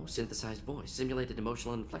 No. Synthesized voice. Simulated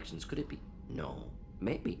emotional inflections. Could it be? No.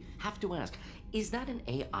 Maybe. Have to ask. Is that an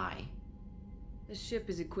AI? The ship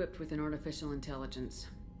is equipped with an artificial intelligence.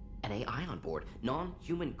 An AI on board.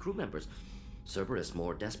 Non-human crew members. Cerberus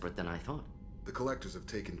more desperate than I thought. The collectors have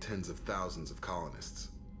taken tens of thousands of colonists.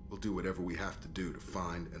 We'll do whatever we have to do to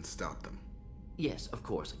find and stop them. Yes, of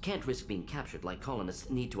course. Can't risk being captured like colonists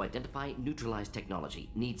need to identify, neutralize technology,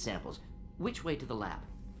 need samples. Which way to the lab?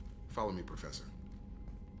 Follow me, Professor.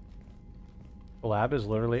 The lab is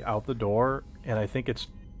literally out the door, and I think it's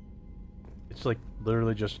like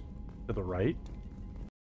literally just to the right.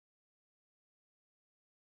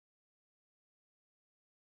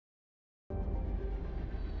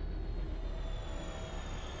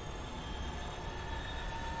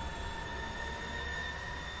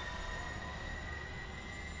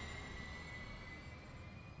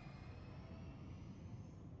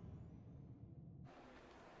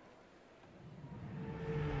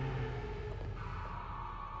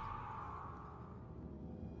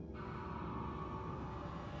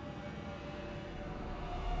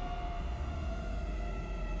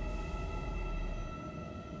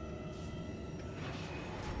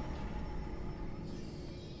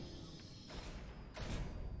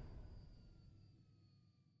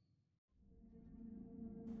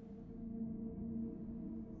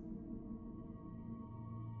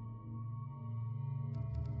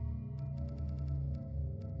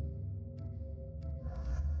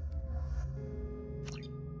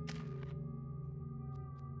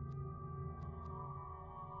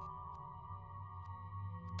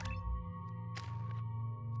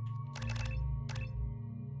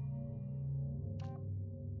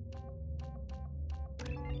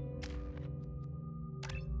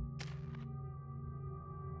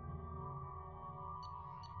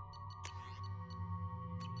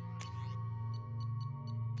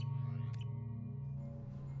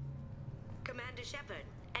 Commander Shepard.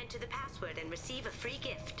 Enter the password and receive a free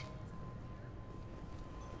gift.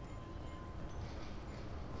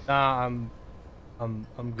 Nah, I'm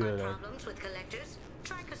good. Problems with collectors?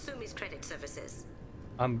 Try Kasumi's credit services.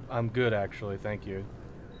 I'm good actually, thank you.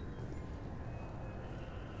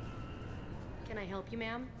 Can I help you,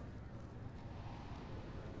 ma'am?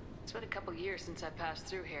 It's been a couple years since I passed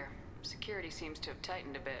through here. Security seems to have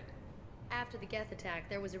tightened a bit. After the Geth attack,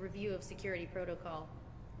 there was a review of security protocol.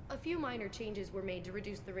 A few minor changes were made to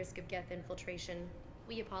reduce the risk of Geth infiltration.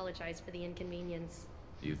 We apologize for the inconvenience.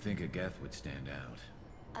 You'd think a Geth would stand out.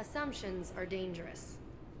 Assumptions are dangerous.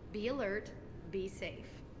 Be alert, be safe.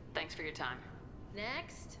 Thanks for your time.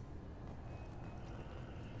 Next.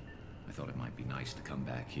 I thought it might be nice to come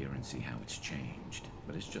back here and see how it's changed,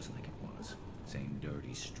 but it's just like it was. Same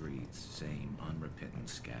dirty streets, same unrepentant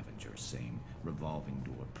scavengers, same revolving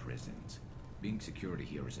door prisons. Being security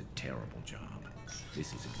here is a terrible job.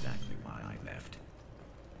 This is exactly why I left.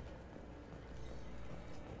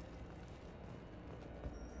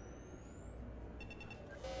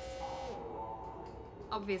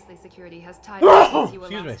 Obviously, security has tightened since you were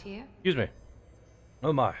last here. Excuse me.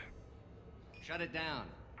 Oh my. Shut it down.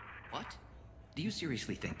 What? Do you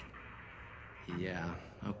seriously think? Yeah,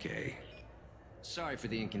 okay. Sorry for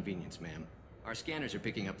the inconvenience, ma'am. Our scanners are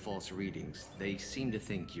picking up false readings. They seem to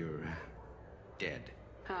think you're dead.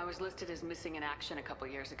 I was listed as missing in action a couple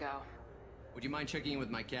years ago. Would you mind checking in with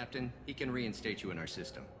my captain? He can reinstate you in our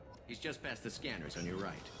system. He's just past the scanners on your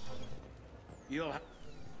right.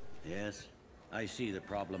 Yes, I see the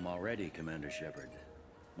problem already, Commander Shepard.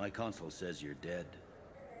 My console says you're dead.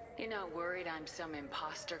 You're not worried I'm some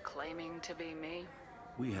imposter claiming to be me?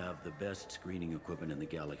 We have the best screening equipment in the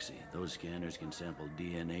galaxy. Those scanners can sample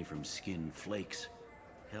DNA from skin flakes.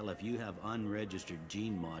 Hell, if you have unregistered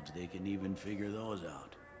gene mods, they can even figure those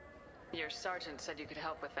out. Your sergeant said you could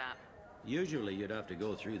help with that. Usually you'd have to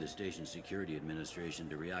go through the station security administration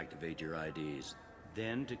to reactivate your IDs.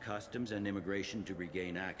 Then to customs and immigration to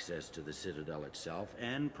regain access to the Citadel itself,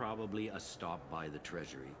 and probably a stop by the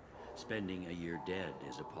Treasury. Spending a year dead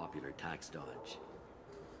is a popular tax dodge.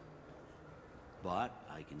 But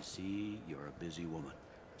I can see you're a busy woman.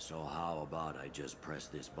 So how about I just press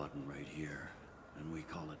this button right here, and we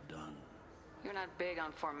call it done? You're not big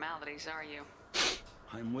on formalities, are you?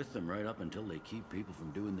 I'm with them right up until they keep people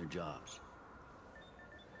from doing their jobs.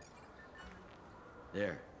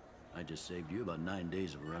 There. I just saved you about 9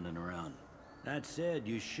 days of running around. That said,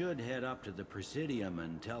 you should head up to the Presidium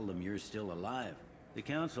and tell them you're still alive. The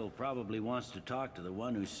Council probably wants to talk to the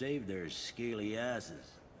one who saved their scaly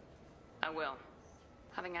asses. I will.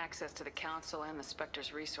 Having access to the Council and the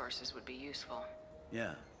Spectre's resources would be useful.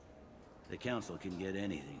 Yeah. The Council can get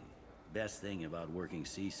anything. Best thing about working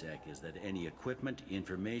CSEC is that any equipment,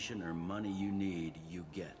 information, or money you need, you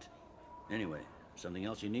get. Anyway, something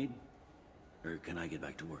else you need? Or can I get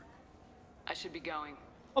back to work? I should be going.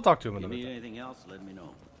 I'll talk to him in a minute. If you minute. need anything else, let me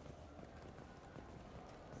know.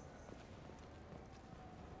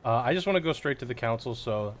 I just want to go straight to the Council,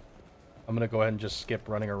 so I'm going to go ahead and just skip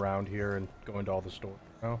running around here and go into all the stores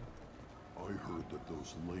now. I heard that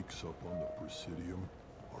those lakes up on the Presidium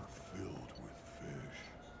are filled with fish.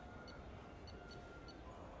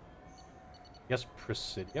 Yes,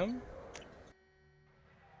 Presidium?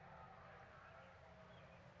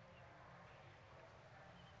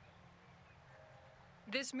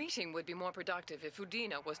 This meeting would be more productive if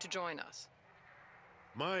Udina was to join us.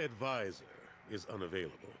 My advisor is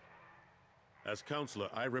unavailable. As counselor,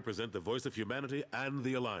 I represent the voice of humanity and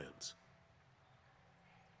the Alliance.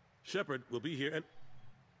 Shepard will be here and...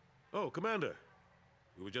 Oh, Commander.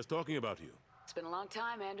 We were just talking about you. It's been a long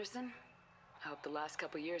time, Anderson. I hope the last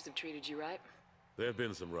couple years have treated you right. There have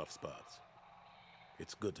been some rough spots.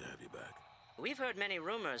 It's good to have you back. We've heard many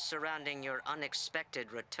rumors surrounding your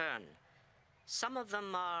unexpected return. Some of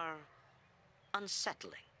them are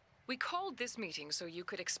unsettling. We called this meeting so you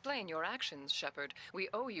could explain your actions, Shepard. We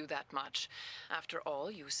owe you that much. After all,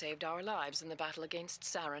 you saved our lives in the battle against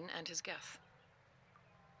Saren and his Geth.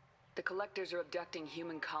 The Collectors are abducting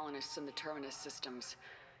human colonists in the Terminus systems.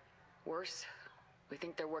 Worse, we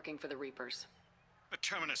think they're working for the Reapers. The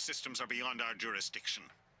Terminus systems are beyond our jurisdiction.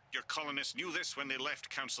 Your colonists knew this when they left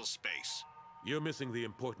Council space. You're missing the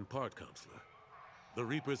important part, Counselor. The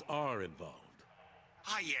Reapers are involved.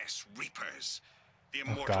 Ah yes, Reapers. The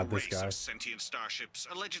immortal this race guy. of sentient starships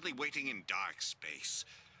allegedly waiting in dark space.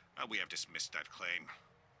 We have dismissed that claim.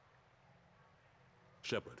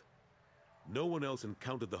 Shepard, no one else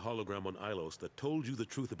encountered the hologram on Ilos that told you the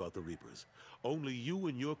truth about the Reapers. Only you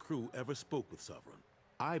and your crew ever spoke with Sovereign.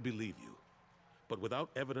 I believe you. But without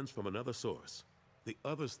evidence from another source, the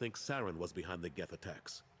others think Saren was behind the Geth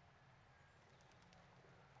attacks.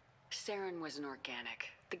 Saren was an organic.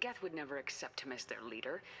 The Geth would never accept him as their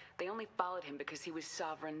leader. They only followed him because he was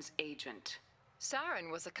Sovereign's agent. Saren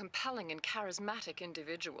was a compelling and charismatic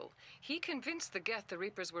individual. He convinced the Geth the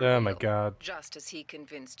Reapers were Oh real, my god. just as he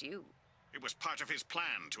convinced you. It was part of his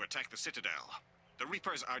plan to attack the Citadel. The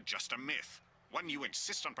Reapers are just a myth, one you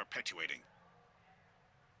insist on perpetuating.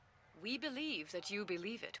 We believe that you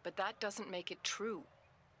believe it, but that doesn't make it true.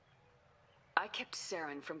 I kept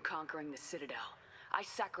Saren from conquering the Citadel. I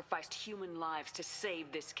sacrificed human lives to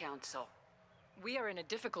save this council. We are in a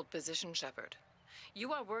difficult position, Shepard.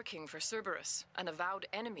 You are working for Cerberus, an avowed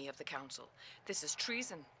enemy of the Council. This is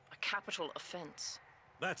treason, a capital offense.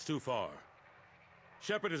 That's too far.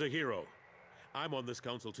 Shepard is a hero. I'm on this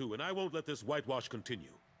council too, and I won't let this whitewash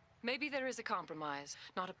continue. Maybe there is a compromise.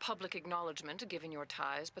 Not a public acknowledgement given your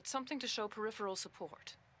ties, but something to show peripheral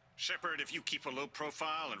support. Shepard, if you keep a low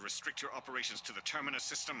profile and restrict your operations to the Terminus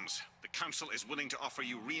systems, the Council is willing to offer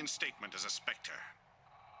you reinstatement as a Spectre.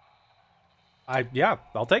 Yeah,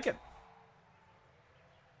 I'll take it.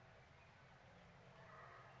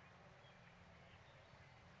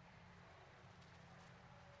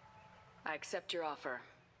 I accept your offer.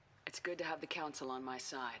 It's good to have the Council on my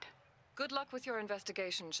side. Good luck with your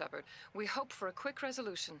investigation, Shepard. We hope for a quick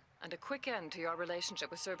resolution and a quick end to your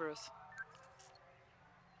relationship with Cerberus.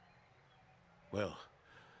 Well,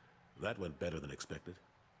 that went better than expected.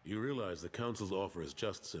 You realize the Council's offer is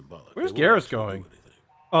just symbolic. Where's Garrus going?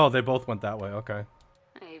 Oh, they both went that way, okay.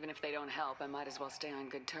 Even if they don't help, I might as well stay on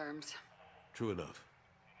good terms. True enough.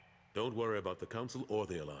 Don't worry about the Council or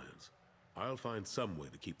the Alliance. I'll find some way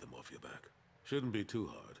to keep them off your back. Shouldn't be too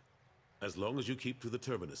hard. As long as you keep to the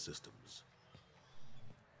Terminus systems.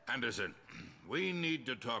 Anderson, we need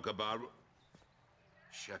to talk about...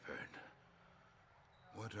 Shepard.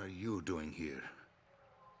 What are you doing here?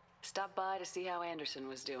 Stop by to see how Anderson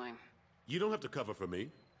was doing. You don't have to cover for me.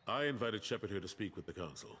 I invited Shepard here to speak with the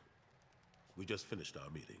Council. We just finished our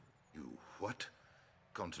meeting. You what?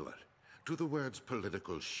 Consular, do the words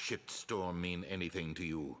political shitstorm mean anything to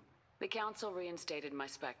you? The Council reinstated my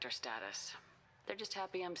Spectre status. They're just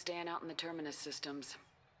happy I'm staying out in the Terminus systems.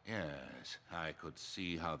 Yes, I could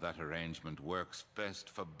see how that arrangement works best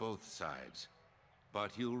for both sides.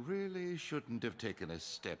 But you really shouldn't have taken a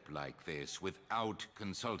step like this without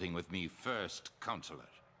consulting with me first, Consular.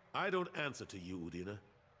 I don't answer to you, Udina.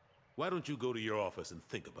 Why don't you go to your office and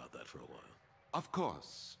think about that for a while? Of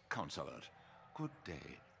course, Consular. Good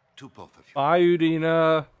day to both of you. Bye,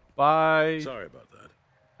 Udina. Bye. Sorry about that.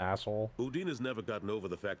 Asshole. Udina's never gotten over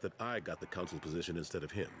the fact that I got the Council position instead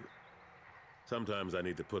of him. Sometimes I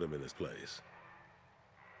need to put him in his place.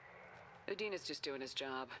 Udina's just doing his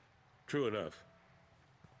job. True enough.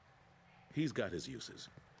 He's got his uses.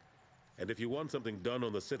 And if you want something done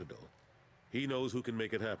on the Citadel, he knows who can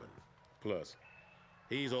make it happen. Plus,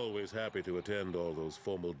 he's always happy to attend all those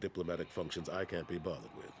formal diplomatic functions I can't be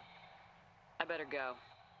bothered with. I better go.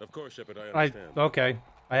 Of course, Shepard, I understand. Okay.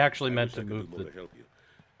 I actually meant to wish I could move do more to help you.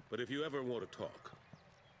 But if you ever want to talk,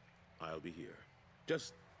 I'll be here.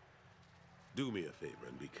 Just do me a favor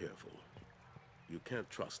and be careful. You can't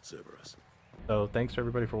trust Cerberus. So thanks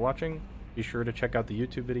everybody for watching. Be sure to check out the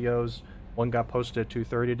YouTube videos. One got posted at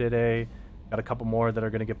 2:30 today. Got a couple more that are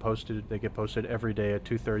going to get posted. They get posted every day at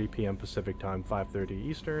 2:30 p.m. Pacific time, 5:30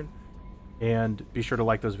 Eastern. And be sure to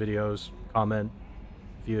like those videos, comment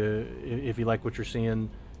if you like what you're seeing,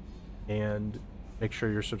 and make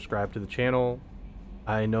sure you're subscribed to the channel.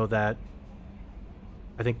 I know that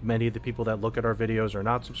I think many of the people that look at our videos are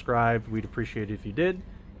not subscribed. We'd appreciate it if you did.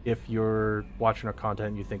 If you're watching our content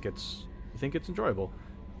and you think it's enjoyable.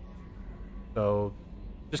 So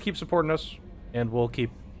just keep supporting us, and we'll keep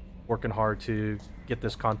working hard to get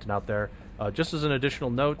this content out there. Just as an additional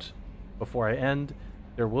note, before I end,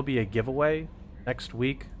 there will be a giveaway next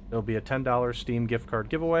week. There'll be a $10 Steam gift card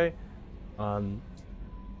giveaway.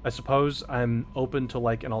 I suppose I'm open to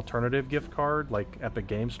like an alternative gift card, like Epic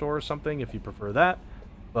Game Store or something, if you prefer that.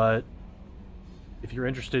 But if you're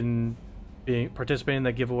interested in participating in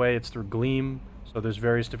that giveaway, it's through Gleam. So there's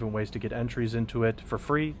various different ways to get entries into it for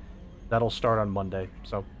free. That'll start on Monday.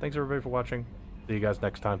 So thanks everybody for watching. See you guys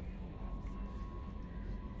next time.